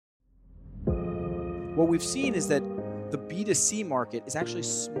what we've seen is that the B2C market is actually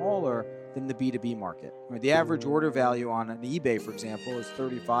smaller than the B2B market. I mean, the average order value on an eBay, for example, is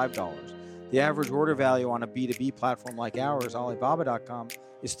 $35. The average order value on a B2B platform like ours, Alibaba.com,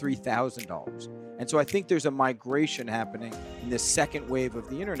 is $3,000. And so I think there's a migration happening in this second wave of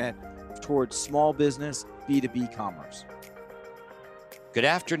the internet towards small business, B2B commerce. Good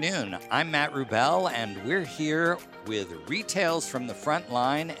afternoon. I'm Matt Rubel, and we're here with Retails from the Front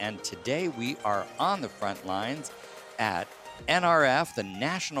Line. And today we are on the front lines at NRF, the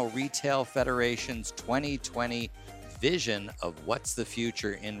National Retail Federation's 2020 vision of what's the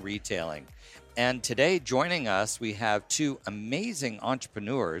future in retailing. And today, joining us, we have two amazing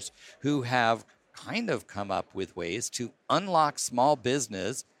entrepreneurs who have kind of come up with ways to unlock small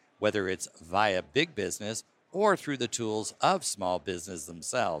business, whether it's via big business or through the tools of small business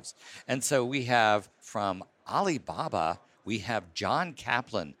themselves. And so we have from Alibaba, we have John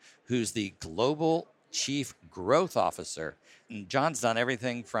Kaplan, who's the Global Chief Growth Officer. And John's done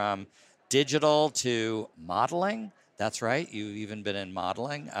everything from digital to modeling. That's right, you've even been in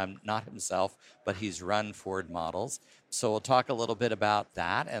modeling, not himself, but he's run Ford Models. So we'll talk a little bit about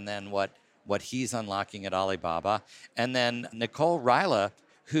that and then what he's unlocking at Alibaba. And then Nicole Ryla,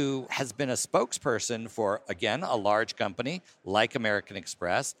 who has been a spokesperson for, again, a large company like American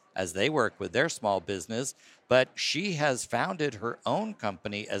Express as they work with their small business, but she has founded her own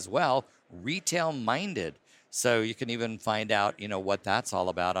company as well, Retail Minded. So you can even find out, what that's all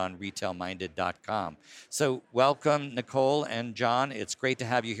about on retailminded.com. So welcome, Nicole and John. It's great to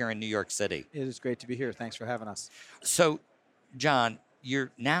have you here in New York City. It is great to be here. Thanks for having us. So, John,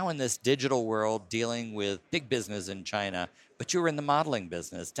 you're now in this digital world dealing with big business in China, but you were in the modeling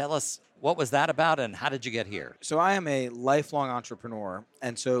business. Tell us, what was that about and how did you get here? So I am a lifelong entrepreneur.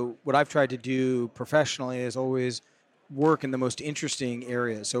 And so what I've tried to do professionally is always work in the most interesting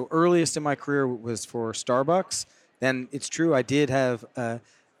areas. So earliest in my career was for Starbucks. Then it's true, I did have a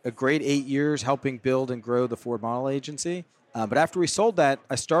great 8 years helping build and grow the Ford Model Agency. But after we sold that,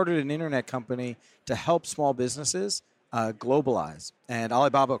 I started an internet company to help small businesses globalize. And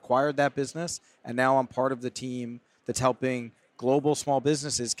Alibaba acquired that business, and now I'm part of the team that's helping global small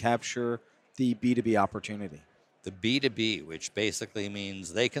businesses capture the B2B opportunity. The B2B, which basically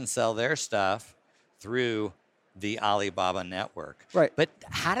means they can sell their stuff through the Alibaba network. Right. But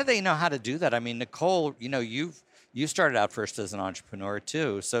how do they know how to do that? I mean, Nicole, you started out first as an entrepreneur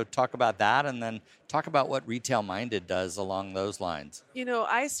too. So talk about that and then talk about what Retail Minded does along those lines.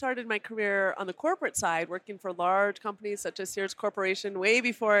 I started my career on the corporate side, working for large companies such as Sears Corporation way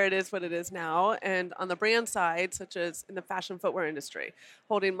before it is what it is now, and on the brand side, such as in the fashion footwear industry,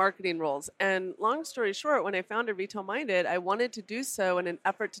 holding marketing roles. And long story short, when I founded Retail Minded, I wanted to do so in an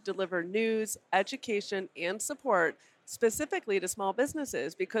effort to deliver news, education, and support specifically to small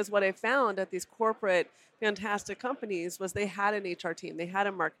businesses, because what I found at these corporate fantastic companies was they had an HR team, they had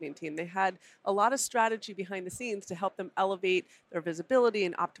a marketing team, they had a lot of strategy behind the scenes to help them elevate their visibility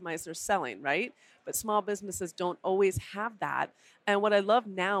and optimize their selling, right? But small businesses don't always have that. And what I love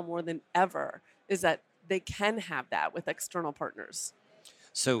now more than ever is that they can have that with external partners.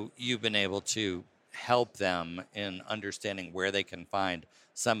 So you've been able to help them in understanding where they can find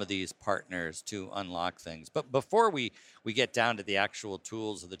some of these partners to unlock things. But before we get down to the actual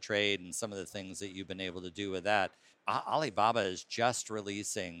tools of the trade and some of the things that you've been able to do with that, Alibaba is just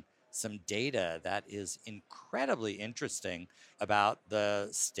releasing some data that is incredibly interesting about the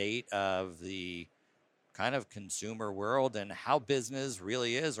state of the kind of consumer world and how business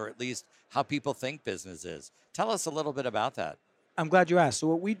really is, or at least how people think business is. Tell us a little bit about that. I'm glad you asked. So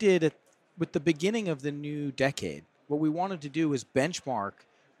what we did with the beginning of the new decade, what we wanted to do was benchmark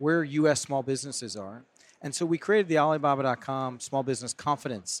where U.S. small businesses are. And so we created the Alibaba.com Small Business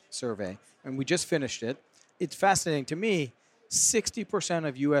Confidence Survey, and we just finished it. It's fascinating to me. 60%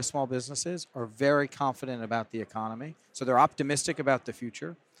 of U.S. small businesses are very confident about the economy, so they're optimistic about the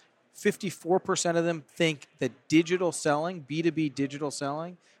future. 54% of them think that digital selling, B2B digital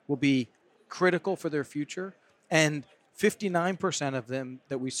selling, will be critical for their future. And 59% of them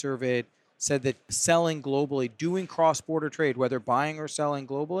that we surveyed said that selling globally, doing cross-border trade, whether buying or selling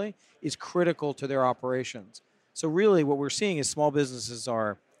globally, is critical to their operations. So really what we're seeing is small businesses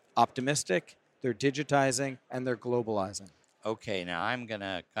are optimistic, they're digitizing, and they're globalizing. Okay, now I'm going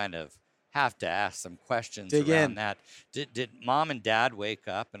to kind of have to ask some questions Dig around in. that. Did mom and dad wake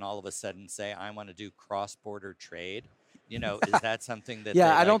up and all of a sudden say, I want to do cross-border trade? Is that something that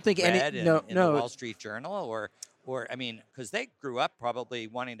Yeah, they I don't think read any. in the Wall Street Journal? Or I mean, because they grew up probably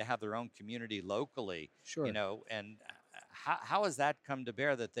wanting to have their own community locally, Sure. and how has that come to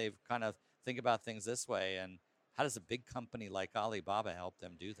bear that they've kind of think about things this way? And How does a big company like Alibaba help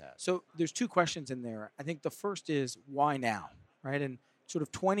them do that? So there's two questions in there. I think the first is why now, right? And sort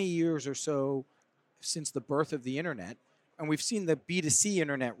of 20 years or so since the birth of the internet, and we've seen the B2C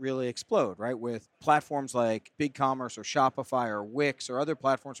internet really explode, right? With platforms like BigCommerce or Shopify or Wix or other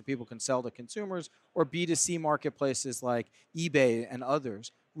platforms where people can sell to consumers, or B2C marketplaces like eBay and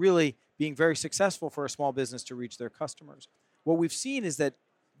others, really being very successful for a small business to reach their customers. What we've seen is that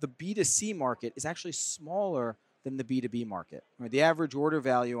the B2C market is actually smaller than the B2B market. I mean, the average order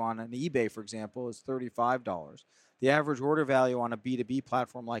value on an eBay, for example, is $35. The average order value on a B2B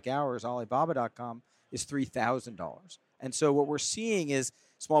platform like ours, Alibaba.com, is $3,000. And so what we're seeing is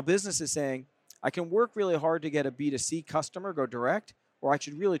small businesses saying, I can work really hard to get a B2C customer, go direct, or I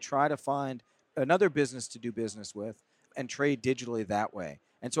should really try to find another business to do business with and trade digitally that way.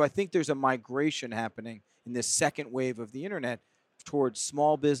 And so I think there's a migration happening in this second wave of the internet towards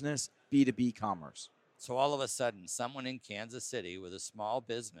small business, B2B commerce. So all of a sudden, someone in Kansas City with a small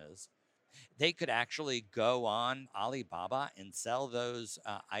business, they could actually go on Alibaba and sell those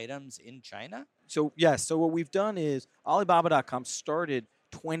items in China? So, yes. So what we've done is Alibaba.com started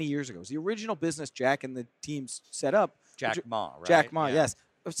 20 years ago. It was the original business Jack and the teams set up. Jack Ma, right? Jack Ma, Yeah. yes.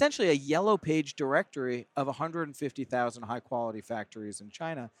 Essentially a yellow page directory of 150,000 high-quality factories in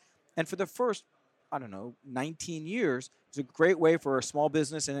China. And for the first, 19 years, it's a great way for a small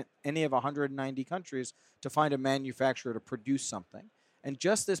business in any of 190 countries to find a manufacturer to produce something. And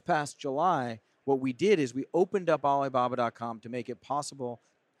just this past July, what we did is we opened up Alibaba.com to make it possible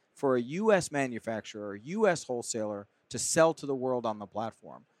for a U.S. manufacturer, a U.S. wholesaler, to sell to the world on the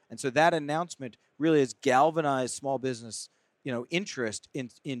platform. And so that announcement really has galvanized small business, interest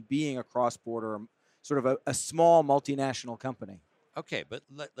in being a cross-border, sort of a small multinational company. Okay, but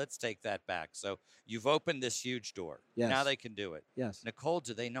let's take that back. So you've opened this huge door. Yes. Now they can do it. Yes. Nicole,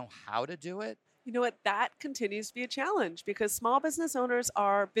 do they know how to do it? You know what? That continues to be a challenge because small business owners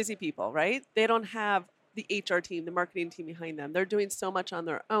are busy people, right? They don't have the HR team, the marketing team behind them. They're doing so much on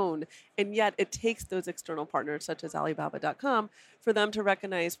their own. And yet it takes those external partners such as Alibaba.com for them to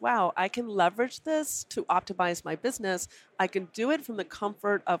recognize, wow, I can leverage this to optimize my business. I can do it from the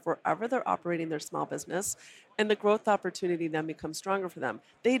comfort of wherever they're operating their small business. And the growth opportunity then becomes stronger for them.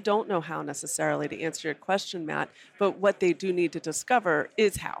 They don't know how necessarily to answer your question, Matt, but what they do need to discover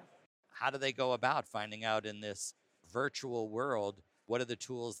is how. How do they go about finding out in this virtual world what are the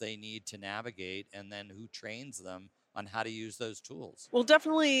tools they need to navigate, and then who trains them on how to use those tools? Well,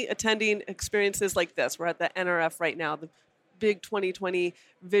 definitely attending experiences like this. We're at the NRF right now, the big 2020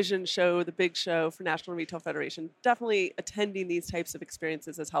 vision show, the big show for National Retail Federation. Definitely attending these types of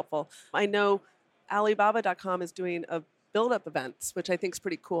experiences is helpful. I know Alibaba.com is doing a build-up events, which I think is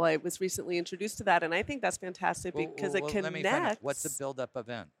pretty cool. I was recently introduced to that, and I think that's fantastic because it Let me finish. connects. What's a build-up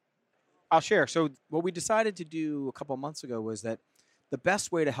event? I'll share. So what we decided to do a couple months ago was that the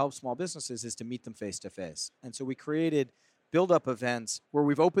best way to help small businesses is to meet them face-to-face. And so we created build-up events where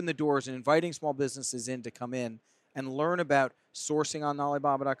we've opened the doors and inviting small businesses in to come in and learn about sourcing on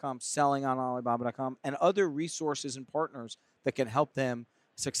Alibaba.com, selling on Alibaba.com, and other resources and partners that can help them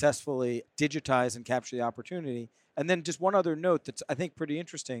successfully digitize and capture the opportunity. And then just one other note that's, I think, pretty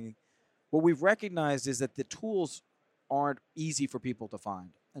interesting. What we've recognized is that the tools aren't easy for people to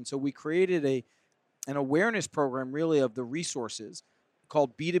find. And so we created an awareness program really of the resources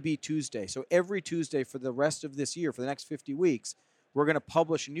called B2B Tuesday. So every Tuesday for the rest of this year, for the next 50 weeks, we're going to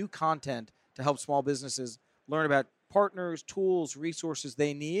publish new content to help small businesses learn about partners, tools, resources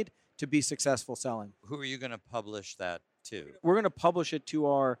they need to be successful selling. Who are you going to publish that to? We're going to publish it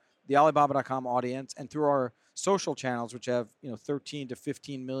to the Alibaba.com audience and through our social channels, which have 13 to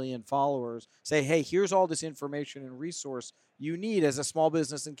 15 million followers, say, hey, here's all this information and resource you need as a small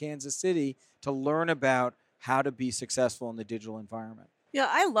business in Kansas City to learn about how to be successful in the digital environment. Yeah,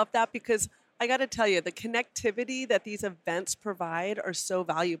 I love that because I got to tell you, the connectivity that these events provide are so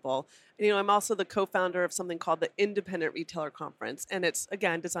valuable. I'm also the co-founder of something called the Independent Retailer Conference, and it's,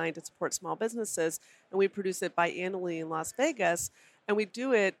 again, designed to support small businesses, and we produce it biannually in Las Vegas, and we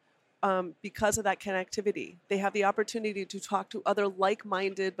do it because of that connectivity. They have the opportunity to talk to other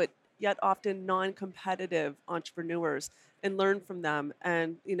like-minded but yet often non-competitive entrepreneurs and learn from them.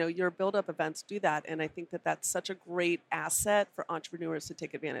 And, your build-up events do that. And I think that that's such a great asset for entrepreneurs to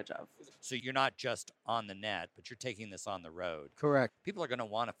take advantage of. So you're not just on the net, but you're taking this on the road. Correct. People are going to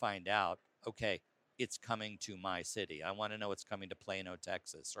want to find out, okay, it's coming to my city. I want to know it's coming to Plano,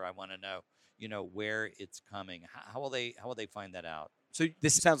 Texas, or I want to know, where it's coming. How will they find that out? So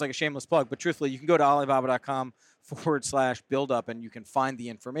this sounds like a shameless plug, but truthfully, you can go to Alibaba.com/buildup and you can find the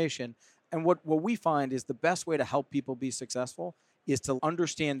information. And what we find is the best way to help people be successful is to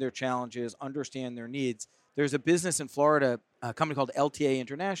understand their challenges, understand their needs. There's a business in Florida, a company called LTA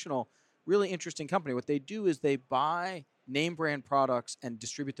International, really interesting company. What they do is they buy name brand products and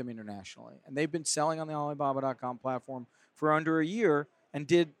distribute them internationally. And they've been selling on the Alibaba.com platform for under a year and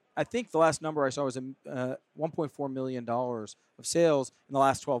did, I think the last number I saw was $1.4 million of sales in the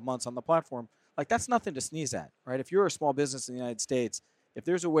last 12 months on the platform. Like, that's nothing to sneeze at, right? If you're a small business in the United States, if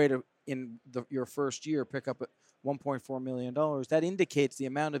there's a way to, your first year, pick up $1.4 million, that indicates the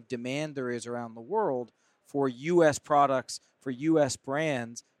amount of demand there is around the world for U.S. products, for U.S.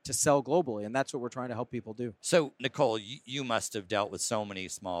 brands to sell globally. And that's what we're trying to help people do. So, Nicole, you must have dealt with so many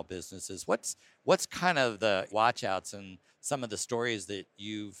small businesses. What's kind of the watch outs and some of the stories that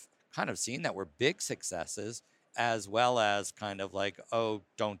you've kind of seen that were big successes, as well as kind of like, oh,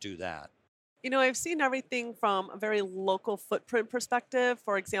 don't do that? I've seen everything from a very local footprint perspective.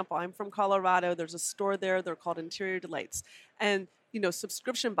 For example, I'm from Colorado. There's a store there. They're called Interior Delights. And,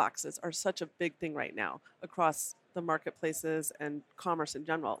 subscription boxes are such a big thing right now across the marketplaces and commerce in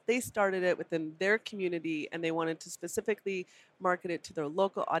general. They started it within their community and they wanted to specifically market it to their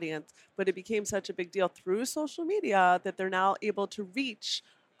local audience. But it became such a big deal through social media that they're now able to reach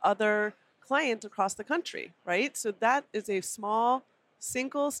other clients across the country, right? So that is a small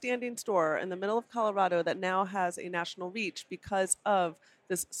single standing store in the middle of Colorado that now has a national reach because of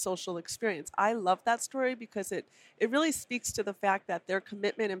this social experience. I love that story because it really speaks to the fact that their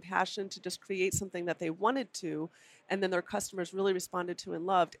commitment and passion to just create something that they wanted to, and then their customers really responded to and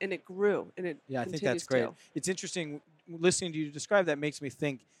loved, and it grew, and it Yeah, I think continues that's great. to. It's interesting listening to you describe that makes me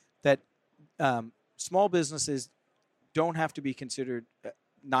think that small businesses don't have to be considered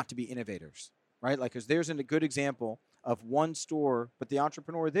not to be innovators, right? Like, because there's a good example of one store, but the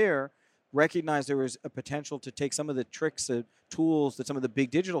entrepreneur there recognized there was a potential to take some of the tricks, tools that some of the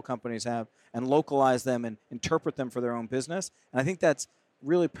big digital companies have and localize them and interpret them for their own business. And I think that's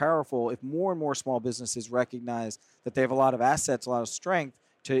really powerful if more and more small businesses recognize that they have a lot of assets, a lot of strength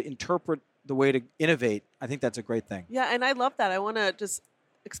to interpret the way to innovate. I think that's a great thing. Yeah, and I love that. I want to just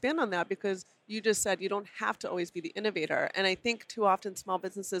expand on that because you just said you don't have to always be the innovator. And I think too often small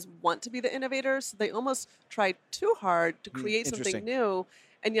businesses want to be the innovators. So they almost try too hard to create something new.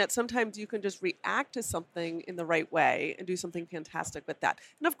 And yet sometimes you can just react to something in the right way and do something fantastic with that.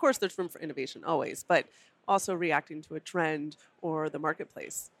 And of course, there's room for innovation always, but also reacting to a trend or the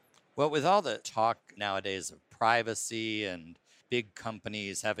marketplace. Well, with all the talk nowadays of privacy and big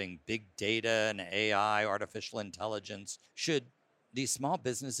companies having big data and AI, artificial intelligence, should these small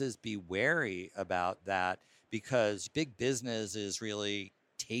businesses be wary about that? Because big business is really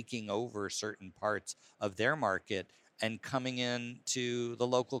taking over certain parts of their market and coming into the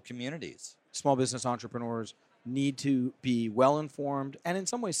local communities. Small business entrepreneurs need to be well informed and in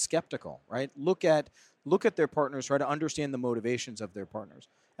some ways skeptical, right? Look at their partners, try to understand the motivations of their partners.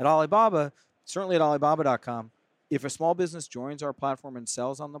 At Alibaba, certainly at Alibaba.com, if a small business joins our platform and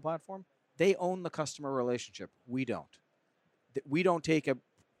sells on the platform, they own the customer relationship. We don't. We don't take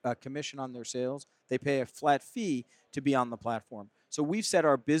a commission on their sales. They pay a flat fee to be on the platform. So we've set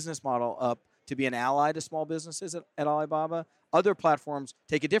our business model up to be an ally to small businesses at Alibaba. Other platforms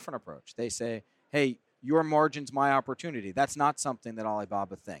take a different approach. They say, hey, your margin's my opportunity. That's not something that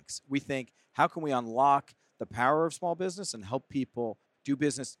Alibaba thinks. We think, how can we unlock the power of small business and help people do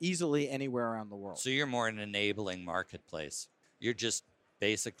business easily anywhere around the world? So you're more an enabling marketplace. You're just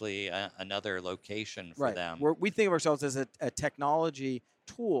basically another location for them. We think of ourselves as a technology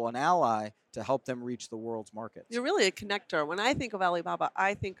tool, an ally to help them reach the world's markets. You're really a connector. When I think of Alibaba,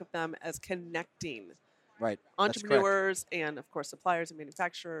 I think of them as connecting entrepreneurs and, of course, suppliers and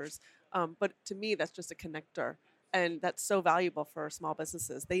manufacturers. But to me, that's just a connector. And that's so valuable for small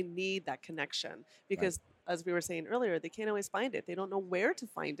businesses. They need that connection because, as we were saying earlier, they can't always find it. They don't know where to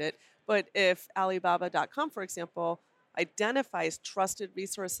find it. But if Alibaba.com, for example, identifies trusted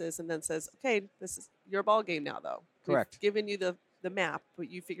resources and then says, okay, this is your ball game now, though. Correct. We've given you the map, but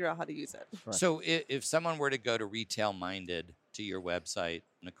you figure out how to use it. Correct. So if someone were to go to Retail Minded to your website,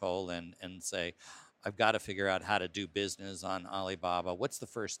 Nicole, and say, I've got to figure out how to do business on Alibaba, what's the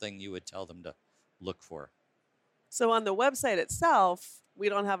first thing you would tell them to look for? So on the website itself, we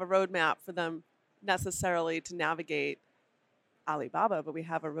don't have a roadmap for them necessarily to navigate Alibaba, but we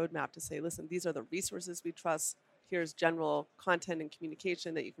have a roadmap to say, listen, these are the resources we trust. Here's general content and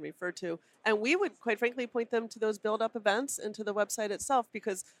communication that you can refer to. And we would, quite frankly, point them to those build-up events and to the website itself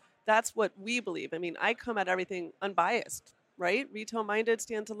because that's what we believe. I mean, I come at everything unbiased, right? Retail-minded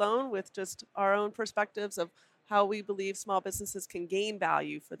stands alone with just our own perspectives of how we believe small businesses can gain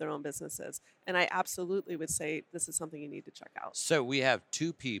value for their own businesses. And I absolutely would say this is something you need to check out. So we have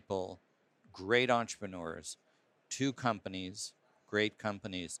two people, great entrepreneurs, two companies, great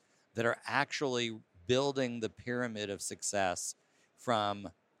companies, that are actually building the pyramid of success from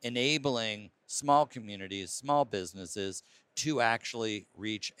enabling small communities, small businesses to actually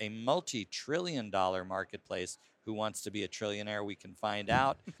reach a multi-trillion-dollar marketplace. Who wants to be a trillionaire? We can find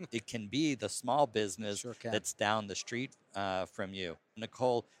out. It can be the small business Sure can. that's down the street from you.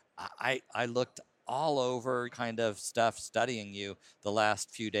 Nicole, I looked all over kind of stuff studying you the last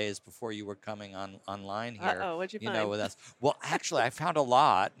few days before you were coming online here. Uh-oh, what'd you find? With us. Well, actually, I found a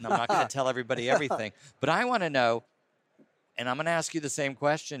lot, and I'm not going to tell everybody everything, but I want to know, and I'm going to ask you the same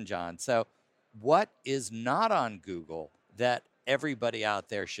question, John. So, what is not on Google that everybody out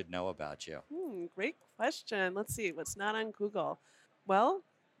there should know about you? Great question. Let's see, what's not on Google? Well,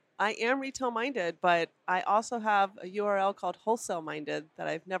 I am retail minded, but I also have a URL called Wholesale Minded that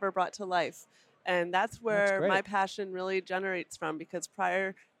I've never brought to life. And that's where great. my passion really generates from, because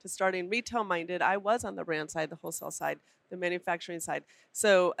prior to starting Retail Minded, I was on the brand side, the wholesale side, the manufacturing side.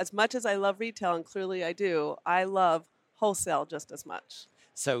 So as much as I love retail, and clearly I do, I love wholesale just as much.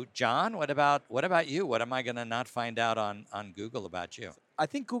 So, John, what about you? What am I going to not find out on Google about you? I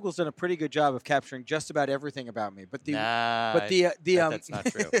think Google's done a pretty good job of capturing just about everything about me. But That's not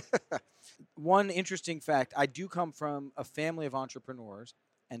true. One interesting fact, I do come from a family of entrepreneurs.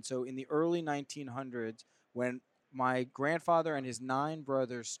 And so in the early 1900s, when my grandfather and his 9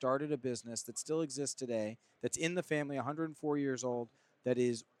 brothers started a business that still exists today, that's in the family, 104 years old, that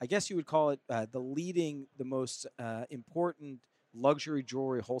is, I guess you would call it the most important luxury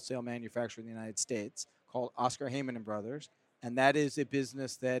jewelry wholesale manufacturer in the United States, called Oscar Heyman and Brothers. And that is a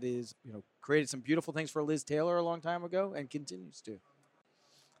business that is, created some beautiful things for Liz Taylor a long time ago and continues to.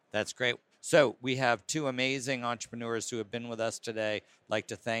 That's great. So we have 2 amazing entrepreneurs who have been with us today. I'd like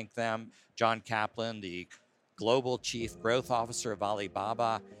to thank them. John Kaplan, the Global Chief Growth Officer of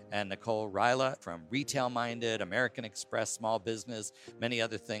Alibaba, and Nicole Ryla from Retail Minded, American Express Small Business, many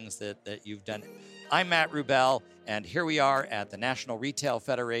other things that you've done. I'm Matt Rubel, and here we are at the National Retail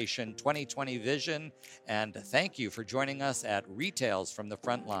Federation 2020 Vision. And thank you for joining us at Retails from the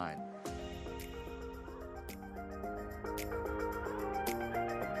Front Line.